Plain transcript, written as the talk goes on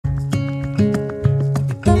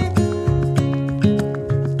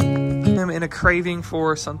craving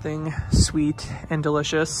for something sweet and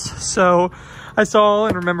delicious. So I saw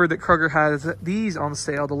and remembered that Kroger has these on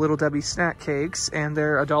sale, the Little Debbie snack cakes, and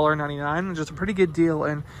they're $1.99, which is a pretty good deal.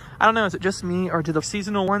 And I don't know, is it just me or do the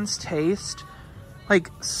seasonal ones taste like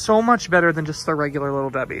so much better than just the regular Little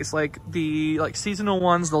Debbie's? Like the seasonal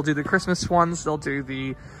ones, they'll do the Christmas ones, they'll do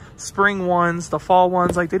the spring ones, the fall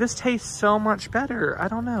ones, like they just taste so much better. I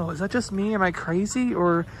don't know, is that just me? Am I crazy?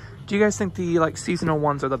 Or do you guys think the seasonal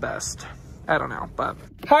ones are the best? I don't know, but.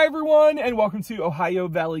 Hi everyone, and welcome to Ohio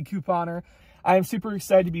Valley Couponer. I am super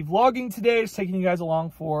excited to be vlogging today, just taking you guys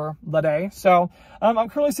along for the day. So I'm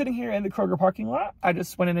currently sitting here in the Kroger parking lot. I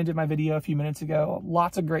just went in and did my video a few minutes ago.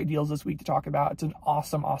 Lots of great deals this week to talk about. It's an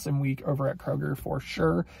awesome, awesome week over at Kroger for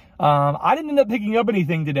sure. I didn't end up picking up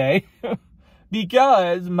anything today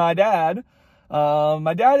because my dad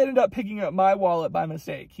ended up picking up my wallet by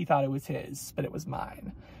mistake. He thought it was his, but it was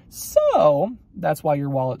mine. So that's why your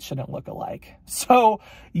wallets shouldn't look alike. So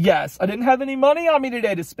yes, I didn't have any money on me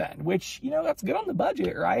today to spend, which, you know, that's good on the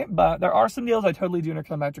budget, right? But there are some deals I totally do want to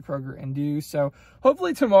come back to Kroger and do. So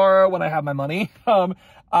hopefully tomorrow when I have my money,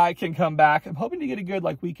 I can come back. I'm hoping to get a good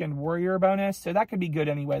weekend warrior bonus. So that could be good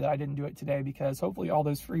anyway that I didn't do it today, because hopefully all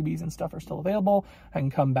those freebies and stuff are still available. I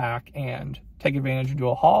can come back and take advantage and do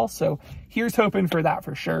a haul. So here's hoping for that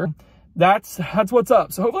for sure. That's what's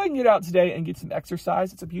up. So hopefully I can get out today and get some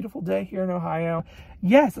exercise. It's a beautiful day here in Ohio.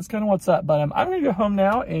 Yes, that's kind of what's up. But I'm going to go home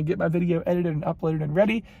now and get my video edited and uploaded and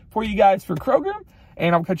ready for you guys for Kroger.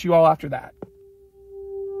 And I'll catch you all after that.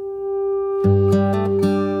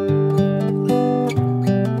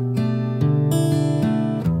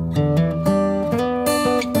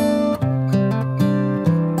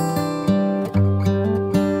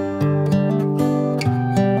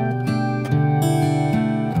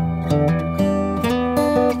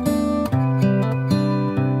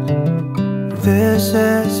 This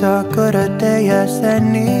is as good a day as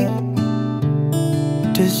any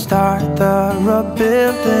to start the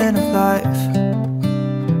rebuilding of life.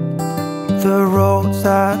 The roads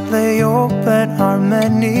that lay open are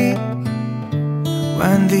many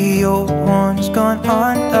when the old one's gone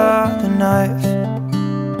under the knife.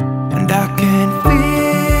 And I can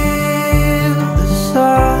feel the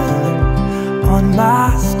sun on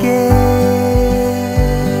my skin,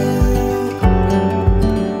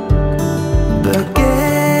 beginning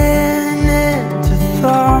to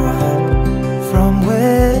thaw from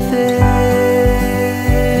within.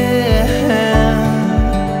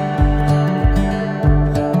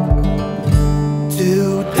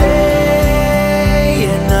 Today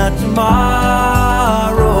and not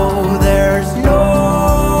tomorrow, there's no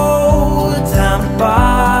time to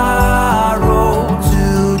borrow.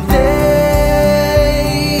 Today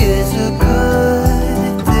is a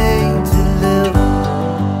good day to live.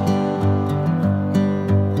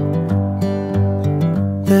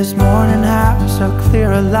 This morning has so clear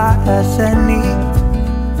a light as any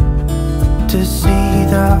to see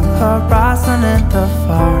the horizon and the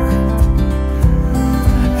far.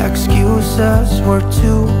 Excuses were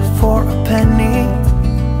 2 for a penny,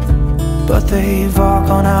 but they've all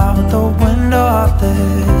gone out the window of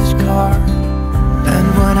this car. And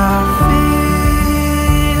when I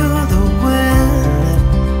feel the wind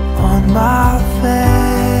on my face,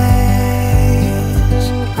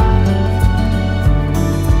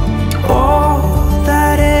 all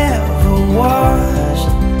that ever was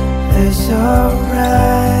is a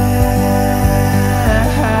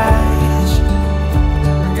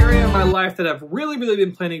Area of my life that I've really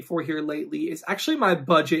been planning for here lately is actually my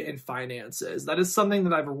budget and finances. That is something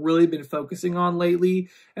that I've really been focusing on lately,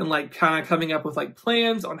 and kind of coming up with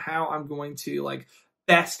plans on how I'm going to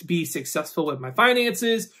best be successful with my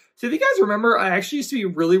finances. So if you guys remember, I actually used to be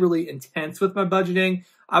really intense with my budgeting.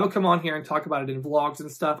 I would come on here and talk about it in vlogs and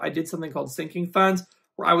stuff. I did something called sinking funds,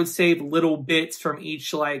 where I would save little bits from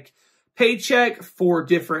each paycheck for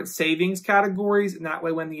different savings categories, and that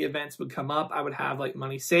way when the events would come up, I would have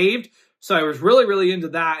money saved. So I was really into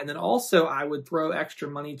that. And then also I would throw extra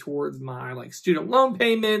money towards my student loan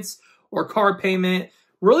payments or car payment.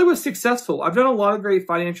 Really was successful. I've done a lot of great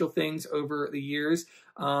financial things over the years.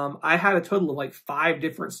 I had a total of 5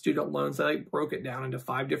 different student loans that I broke it down into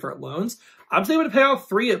 5 different loans. I was able to pay off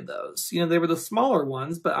 3 of those. You know, they were the smaller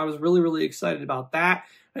ones, but I was really excited about that.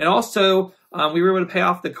 And also, we were able to pay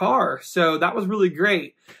off the car. So that was really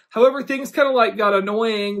great. However, things kind of got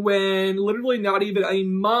annoying when literally not even a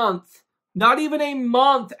month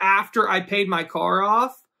after I paid my car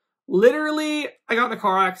off, literally, I got in a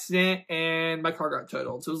car accident and my car got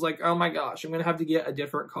totaled. So it was oh my gosh, I'm going to have to get a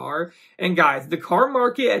different car. And guys, the car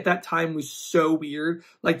market at that time was so weird.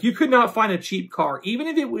 You could not find a cheap car. Even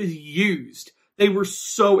if it was used, they were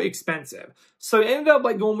so expensive. So I ended up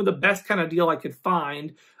like going with the best kind of deal I could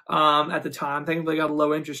find at the time. Thankfully, they got a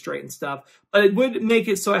low interest rate and stuff, but it would make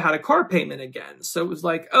it so I had a car payment again. So it was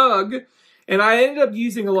like, ugh. And I ended up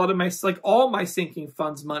using a lot of my, like all my sinking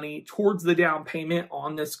funds money towards the down payment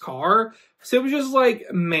on this car. So it was just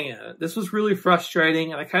like, man, this was really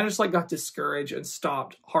frustrating. And I kind of just like got discouraged and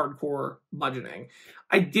stopped hardcore budgeting.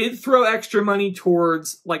 I did throw extra money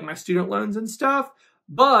towards like my student loans and stuff,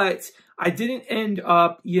 but I didn't end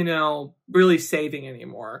up, you know, really saving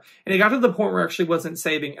anymore. And it got to the point where I actually wasn't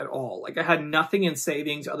saving at all. Like I had nothing in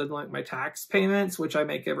savings other than like my tax payments, which I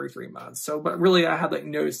make every 3 months. So, but really I had like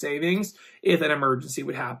no savings if an emergency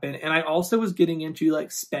would happen. And I also was getting into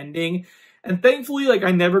like spending. And thankfully, like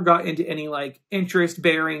I never got into any like interest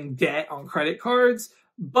bearing debt on credit cards.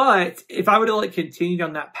 But if I would have like continued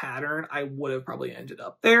on that pattern, I would have probably ended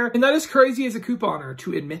up there. And that is crazy as a couponer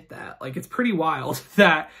to admit that. Like it's pretty wild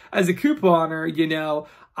that as a couponer, you know,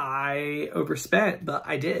 I overspent, but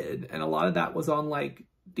I did. And a lot of that was on like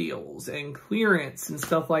deals and clearance and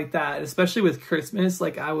stuff like that. And especially with Christmas,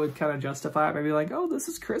 like I would kind of justify it by being like, oh, this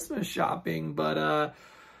is Christmas shopping. But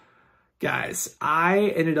guys,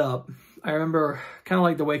 I remember kind of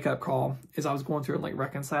like the wake up call is I was going through and like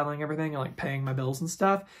reconciling everything and like paying my bills and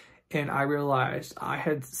stuff. And I realized I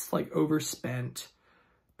had like overspent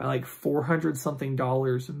by like $400 something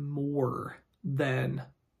more than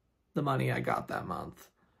the money I got that month.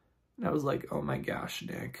 And I was like, oh my gosh,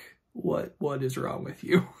 Nick, what is wrong with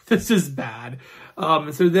you? This is bad.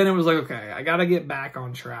 So then it was like, okay, I got to get back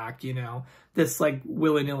on track, you know, this like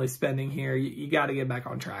willy-nilly spending here, you got to get back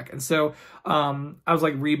on track. And so, I was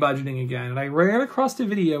like rebudgeting again, and I ran across a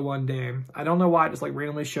video one day. I don't know why, it just like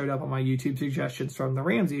randomly showed up on my YouTube suggestions from the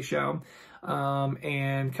Ramsey show.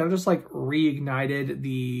 And kind of just like reignited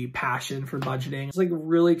the passion for budgeting. It's like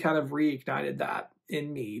really kind of reignited that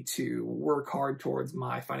in me to work hard towards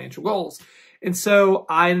my financial goals. And so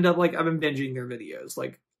I ended up like, I've been binging their videos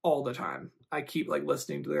like all the time. I keep like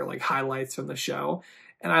listening to their like highlights from the show,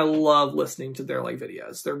 and I love listening to their like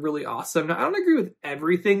videos. They're really awesome. Now, I don't agree with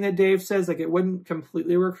everything that Dave says. Like it wouldn't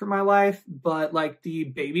completely work for my life, but like the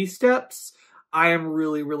baby steps, I am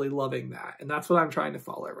really, really loving that. And that's what I'm trying to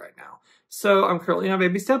follow right now. So I'm currently on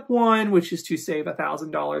baby step 1, which is to save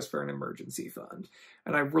 $1,000 for an emergency fund.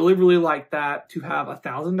 And I really, really like that, to have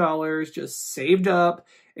 $1,000 just saved up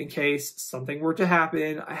in case something were to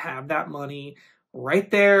happen. I have that money right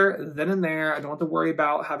there, then and there. I don't have to worry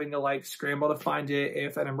about having to like scramble to find it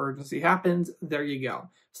if an emergency happens. There you go.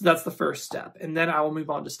 So that's the first step. And then I will move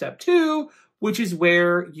on to step 2, which is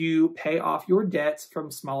where you pay off your debts from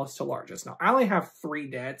smallest to largest. Now, I only have 3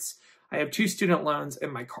 debts. I have 2 student loans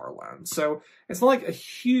and my car loan. So it's not like a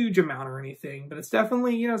huge amount or anything, but it's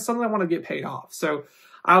definitely, you know, something I want to get paid off. So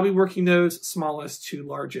I'll be working those smallest to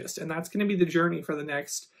largest. And that's going to be the journey for the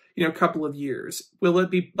next, you know, couple of years. Will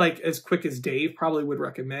it be like as quick as Dave probably would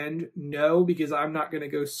recommend? No, because I'm not going to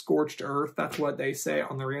go scorched earth. That's what they say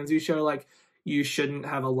on the Ramsey show. Like you shouldn't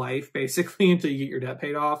have a life basically until you get your debt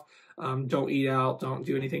paid off. Don't eat out. Don't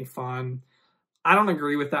do anything fun. I don't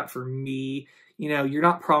agree with that for me. You know, you're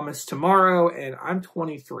not promised tomorrow, and I'm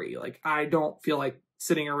 23. Like, I don't feel like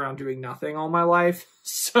sitting around doing nothing all my life.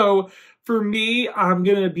 So for me, I'm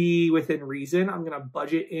going to be within reason. I'm going to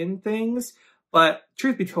budget in things. But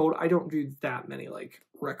truth be told, I don't do that many like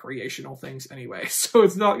recreational things anyway. So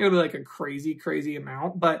it's not going to be like a crazy, crazy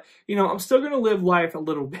amount. But, you know, I'm still going to live life a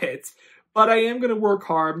little bit. But I am going to work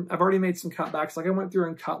hard. I've already made some cutbacks. Like I went through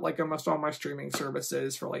and cut like almost all my streaming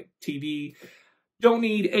services for like TV. Don't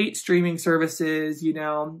need 8 streaming services, you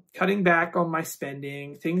know, cutting back on my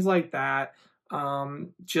spending, things like that,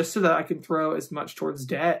 just so that I can throw as much towards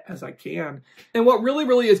debt as I can. And what really,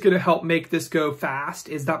 really is going to help make this go fast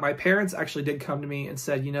is that my parents actually did come to me and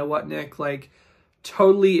said, you know what, Nick, like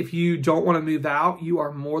totally, if you don't want to move out, you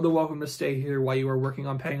are more than welcome to stay here while you are working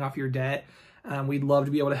on paying off your debt. We'd love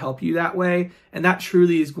to be able to help you that way. And that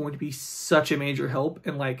truly is going to be such a major help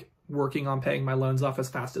in like working on paying my loans off as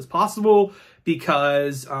fast as possible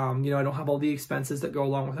because, you know, I don't have all the expenses that go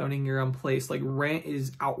along with owning your own place. Like rent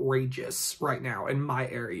is outrageous right now in my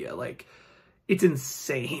area. Like it's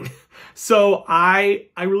insane. So I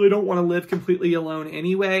really don't want to live completely alone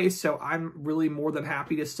anyway. So I'm really more than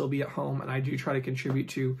happy to still be at home. And I do try to contribute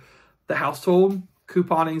to the household.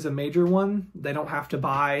 Couponing is a major one. They don't have to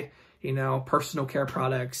buy, you know, personal care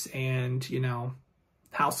products and, you know,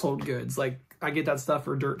 household goods. Like I get that stuff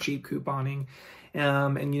for dirt cheap couponing.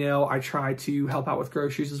 And, you know, I try to help out with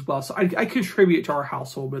groceries as well. So I contribute to our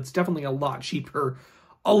household, but it's definitely a lot cheaper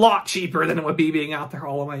a lot cheaper than it would be being out there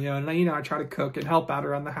all on my own. And, you know, I try to cook and help out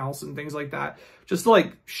around the house and things like that, just to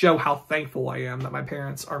like show how thankful I am that my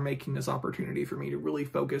parents are making this opportunity for me to really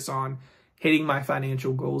focus on hitting my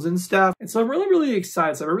financial goals and stuff. And so I'm really, really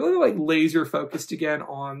excited. So I'm really like laser focused again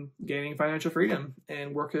on gaining financial freedom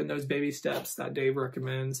and working those baby steps that Dave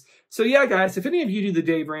recommends. So yeah, guys, if any of you do the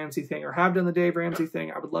Dave Ramsey thing or have done the Dave Ramsey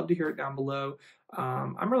thing, I would love to hear it down below.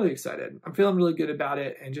 I'm really excited. I'm feeling really good about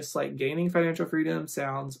it. And just like gaining financial freedom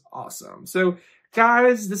sounds awesome. So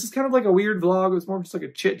guys, this is kind of like a weird vlog. It was more just like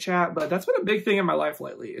a chit chat, but that's been a big thing in my life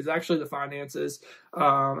lately is actually the finances,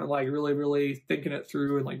 and like really, really thinking it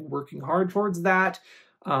through and like working hard towards that.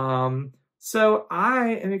 So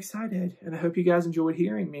I am excited and I hope you guys enjoyed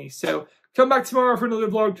hearing me. So come back tomorrow for another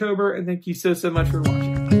Vlogtober and thank you so, so much for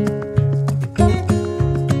watching.